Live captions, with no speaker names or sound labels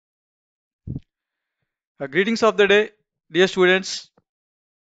Greetings of the day, dear students.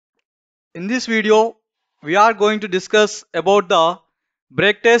 In this video, we are going to discuss about the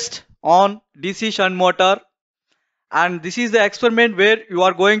brake test on DC Shunt Motor, and this is the experiment where you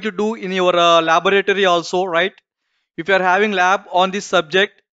are going to do in your laboratory also, right? If you are having lab on this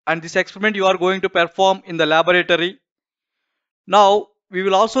subject and this experiment you are going to perform in the laboratory. Now, we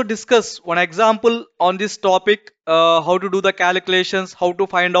will also discuss one example on this topic, how to do the calculations, how to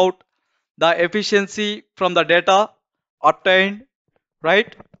find out the efficiency from the data obtained,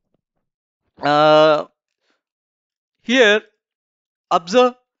 right? Uh, Here,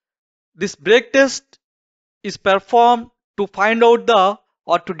 observe this brake test is performed to find out the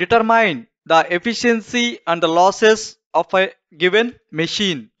or to determine the efficiency and the losses of a given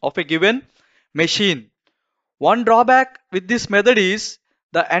machine. One drawback with this method is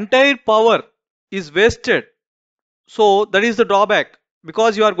the entire power is wasted. So that is the drawback,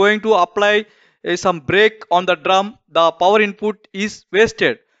 because you are going to apply some brake on the drum, the power input is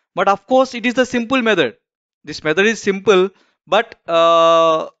wasted. But of course it is the simple method. This method is simple, but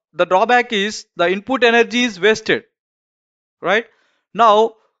the drawback is the input energy is wasted, right?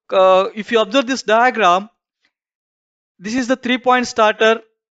 Now if you observe this diagram, this is the 3-point starter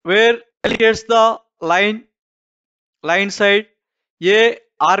where indicates the line side. A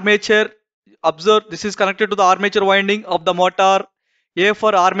armature, observe this is connected to the armature winding of the motor. A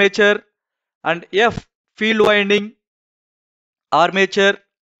for armature, and F field winding. Armature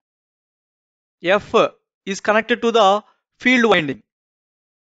F is connected to the field winding.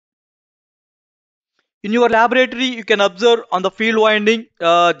 In your laboratory you can observe on the field winding,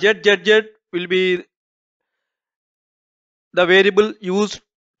 Z will be the variable used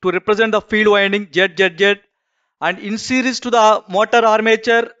to represent the field winding Z, and in series to the motor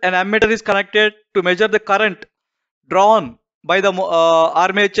armature an ammeter is connected to measure the current drawn by the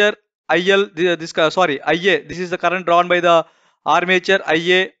armature IL. IA, this is the current drawn by the armature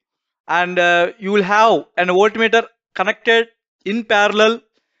IA, and you will have an voltmeter connected in parallel.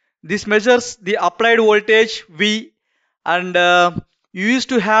 This measures the applied voltage V, and you used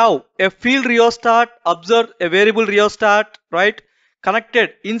to have a field rheostat, observe a variable rheostat, right,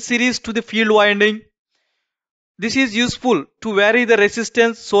 connected in series to the field winding. This is useful to vary the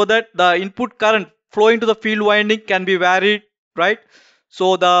resistance so that the input current flowing to the field winding can be varied, right?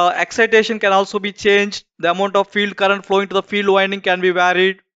 So the excitation can also be changed, the amount of field current flowing to the field winding can be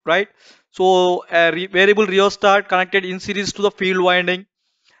varied, right? So a variable rheostat connected in series to the field winding,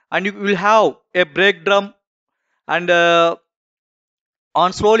 and you will have a brake drum, and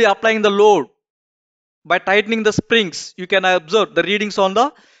on slowly applying the load by tightening the springs you can observe the readings on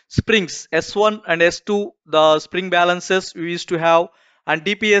the springs S1 and S2, the spring balances we used to have, and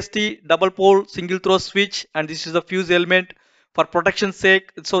DPST, double pole single throw switch, and this is the fuse element for protection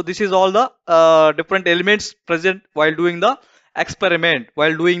sake. So this is all the different elements present while doing the experiment,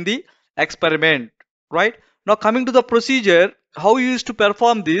 right? Now coming to the procedure, how you used to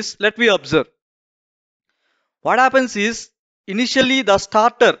perform this, let me observe. What happens is, initially the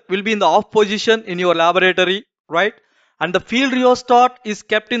starter will be in the off position in your laboratory, right? And the field rheostat is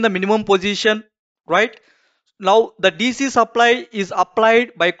kept in the minimum position, right? Now the DC supply is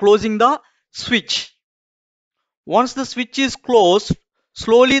applied by closing the switch. Once the switch is closed,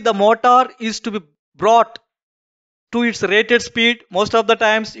 slowly the motor is to be brought to its rated speed. Most of the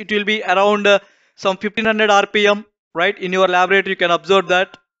times it will be around some 1500 rpm, right? In your laboratory you can observe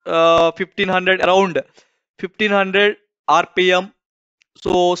that 1500, around 1500 rpm.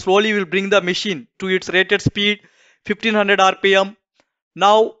 So slowly you will bring the machine to its rated speed 1500 rpm.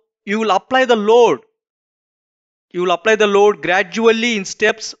 Now you will apply the load gradually in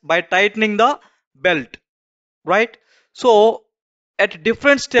steps by tightening the belt, right? So at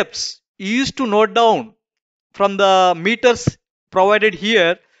different steps you used to note down from the meters provided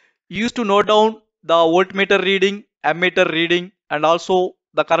here, you used to note down the voltmeter reading, ammeter reading, and also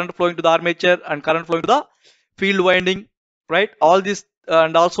the current flowing to the armature and current flowing to the field winding, right? All this,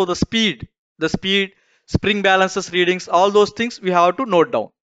 and also the speed, spring balances readings, all those things we have to note down.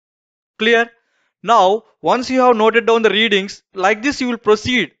 Clear? Now once you have noted down the readings like this, you will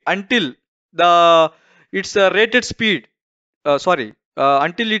proceed until the its rated speed,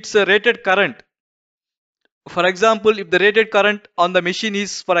 until its rated current. For example, if the rated current on the machine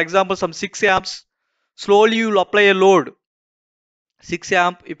is, for example, some 6 amps, slowly you will apply a load 6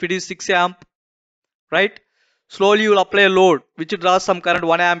 amp. If it is 6 amp, right, slowly you will apply a load which draws some current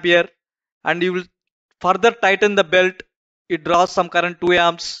 1 ampere, and you will further tighten the belt. It draws some current 2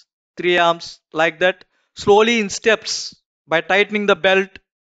 amps, 3 amps, like that. Slowly in steps by tightening the belt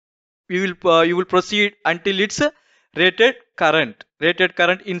you will proceed until its rated current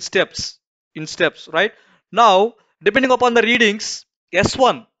in steps, right? Now, depending upon the readings,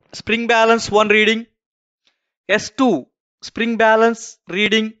 S1 spring balance 1 reading, S2 spring balance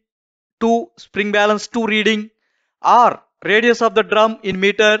reading 2, spring balance 2 reading, R radius of the drum in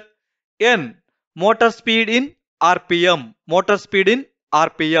meter, N motor speed in RPM, motor speed in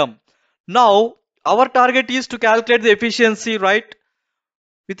RPM. Now our target is to calculate the efficiency, right?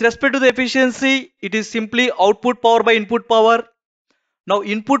 With respect to the efficiency, it is simply output power by input power. Now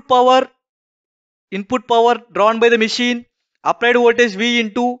input power drawn by the machine, applied voltage V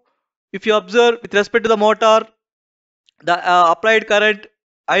into, if you observe with respect to the motor, the applied current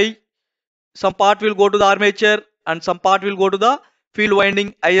I, some part will go to the armature and some part will go to the field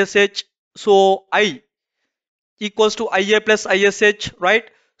winding ISH. So I equals to IA plus ISH, right?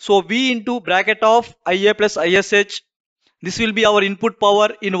 So V into bracket of IA plus ISH. This will be our input power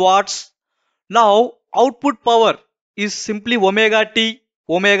in watts. Now output power is simply omega t,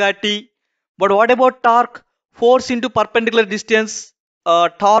 omega t. But what about torque? Force into perpendicular distance.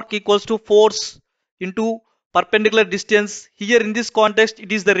 Torque equals to force into perpendicular distance. Here in this context,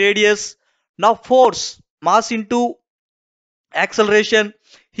 it is the radius. Now force, mass into acceleration.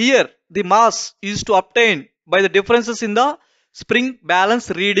 Here the mass is to obtain by the differences in the spring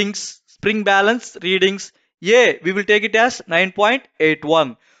balance readings. Spring balance readings. A, we will take it as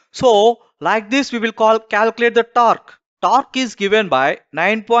 9.81. So like this we will calculate the torque. Torque is given by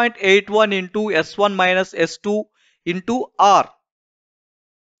 9.81 into S1 minus S2 into R.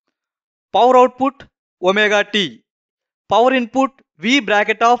 Power output omega T. Power input V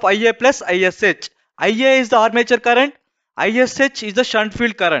bracket of IA plus ISH. IA is the armature current, ISH is the shunt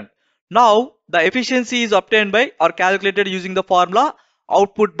field current. Now the efficiency is obtained by or calculated using the formula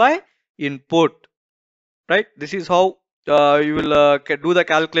output by input. Right? This is how you will do the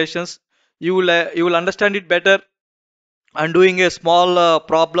calculations. You will understand it better and doing a small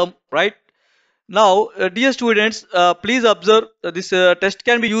problem. Right? Now, dear students, please observe this test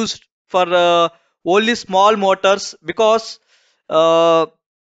can be used for only small motors because uh,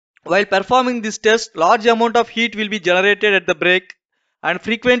 while performing this test, large amount of heat will be generated at the brake and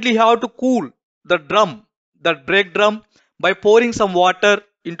frequently you have to cool the drum, the brake drum by pouring some water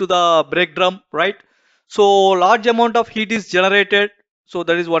into the brake drum, right? So large amount of heat is generated. So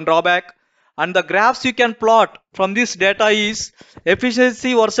that is one drawback. And the graphs you can plot from this data is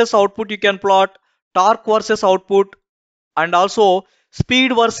efficiency versus output you can plot, torque versus output, and also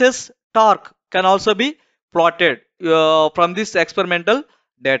speed versus torque can also be plotted from this experimental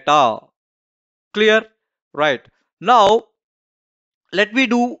data. Clear? Right. Now let me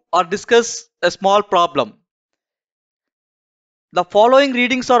do or discuss a small problem. The following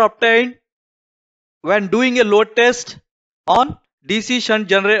readings are obtained when doing a load test on DC shunt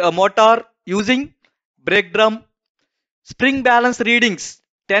motor using brake drum. Spring balance readings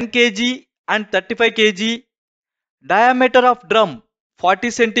 10 kg and 35 kg. Diameter of drum 40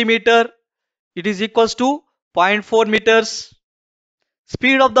 centimeter. It is equals to 0.4 meters.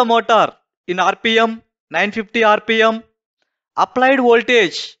 Speed of the motor in RPM 950 RPM. Applied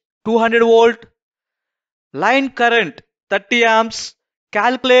voltage 200 volt. Line current 30 amps.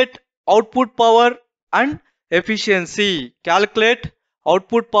 Calculate output power and efficiency. Calculate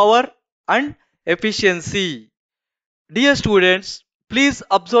output power and efficiency. Dear students, please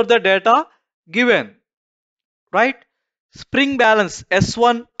observe the data given. Right? Spring balance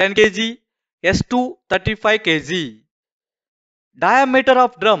S1 10 kg, S2 35 kg. Diameter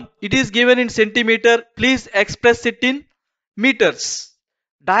of drum, it is given in centimeter. Please express it in meters.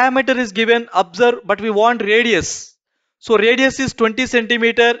 Diameter is given, observe, but we want radius. So radius is 20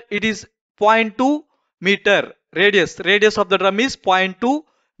 centimeter. It is 0.2 meter. Radius of the drum is 0.2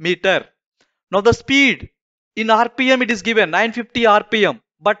 meter. Now the speed in RPM it is given 950 RPM,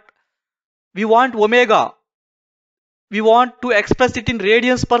 but we want omega. We want to express it in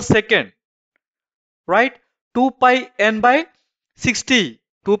radians per second. Right? 2 pi n by 60.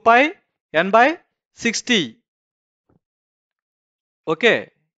 2 pi n by 60. Okay.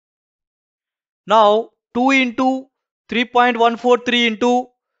 Now 2 into 3.143 into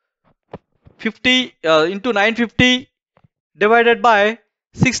 50 into 950 divided by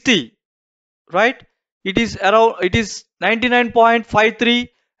 60. Right? It is around, it is 99.53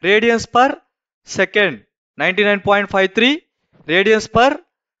 radians per second. 99.53 radians per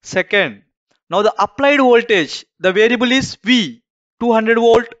second. Now the applied voltage, the variable is V, 200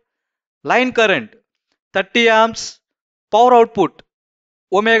 volt, line current, 30 amps, power output,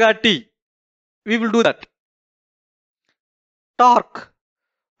 omega T. We will do that. Torque,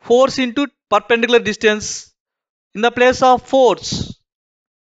 force into perpendicular distance. In the place of force,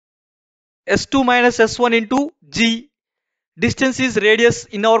 S2 minus S1 into G. Distance is radius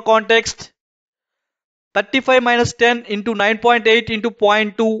in our context. 35 minus 10 into 9.8 into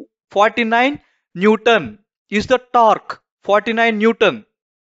 0.2, 49 Newton is the torque. 49 Newton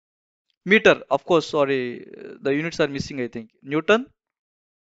meter. Of course, sorry, the units are missing, I think. Newton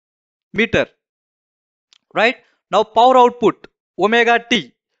meter, right? Now power output, omega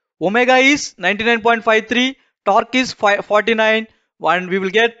T. Omega is 99.53, torque is 49, and we will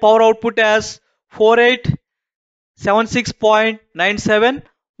get power output as 4876.97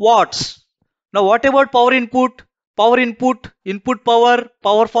 watts. Now what about power input? Power input, input power,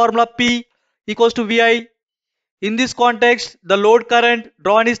 power formula P equals to VI. In this context, the load current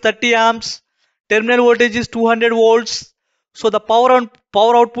drawn is 30 amps, terminal voltage is 200 volts. So the power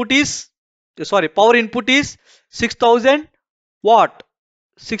output is, sorry, power input is 6000 watt,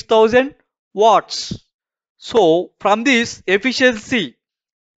 6000 watts. So from this, efficiency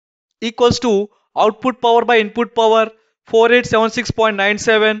equals to output power by input power,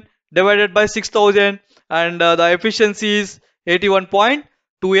 4876.97 divided by 6000, and the efficiency is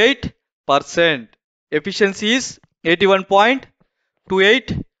 81.28%. Efficiency is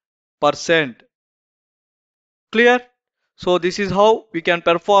 81.28%. Clear? So this is how we can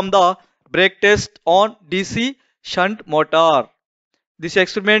perform the brake test on DC shunt motor. This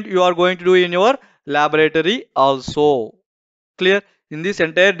experiment you are going to do in your laboratory also. Clear? In this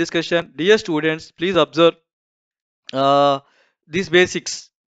entire discussion, dear students, please observe uh, these basics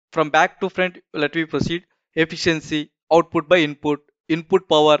from back to front. Let me proceed. Efficiency, output by input, input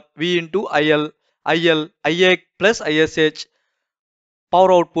power V into IL, IA plus ISH,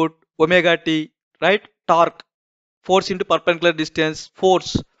 power output omega T, right? Torque, force into perpendicular distance,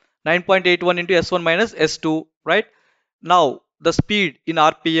 force 9.81 into S1 minus S2, right? Now the speed in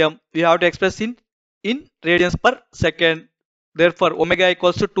RPM we have to express in radians per second. Therefore omega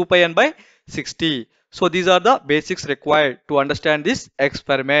equals to 2 pi n by 60. So these are the basics required to understand this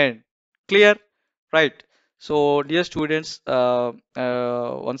experiment. Clear? Right? So dear students,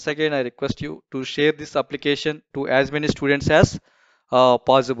 once again I request you to share this application to as many students as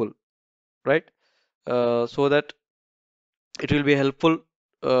possible, right? So that it will be helpful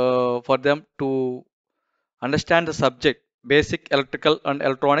for them to understand the subject basic electrical and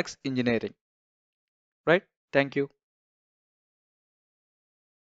electronics engineering, right? Thank you.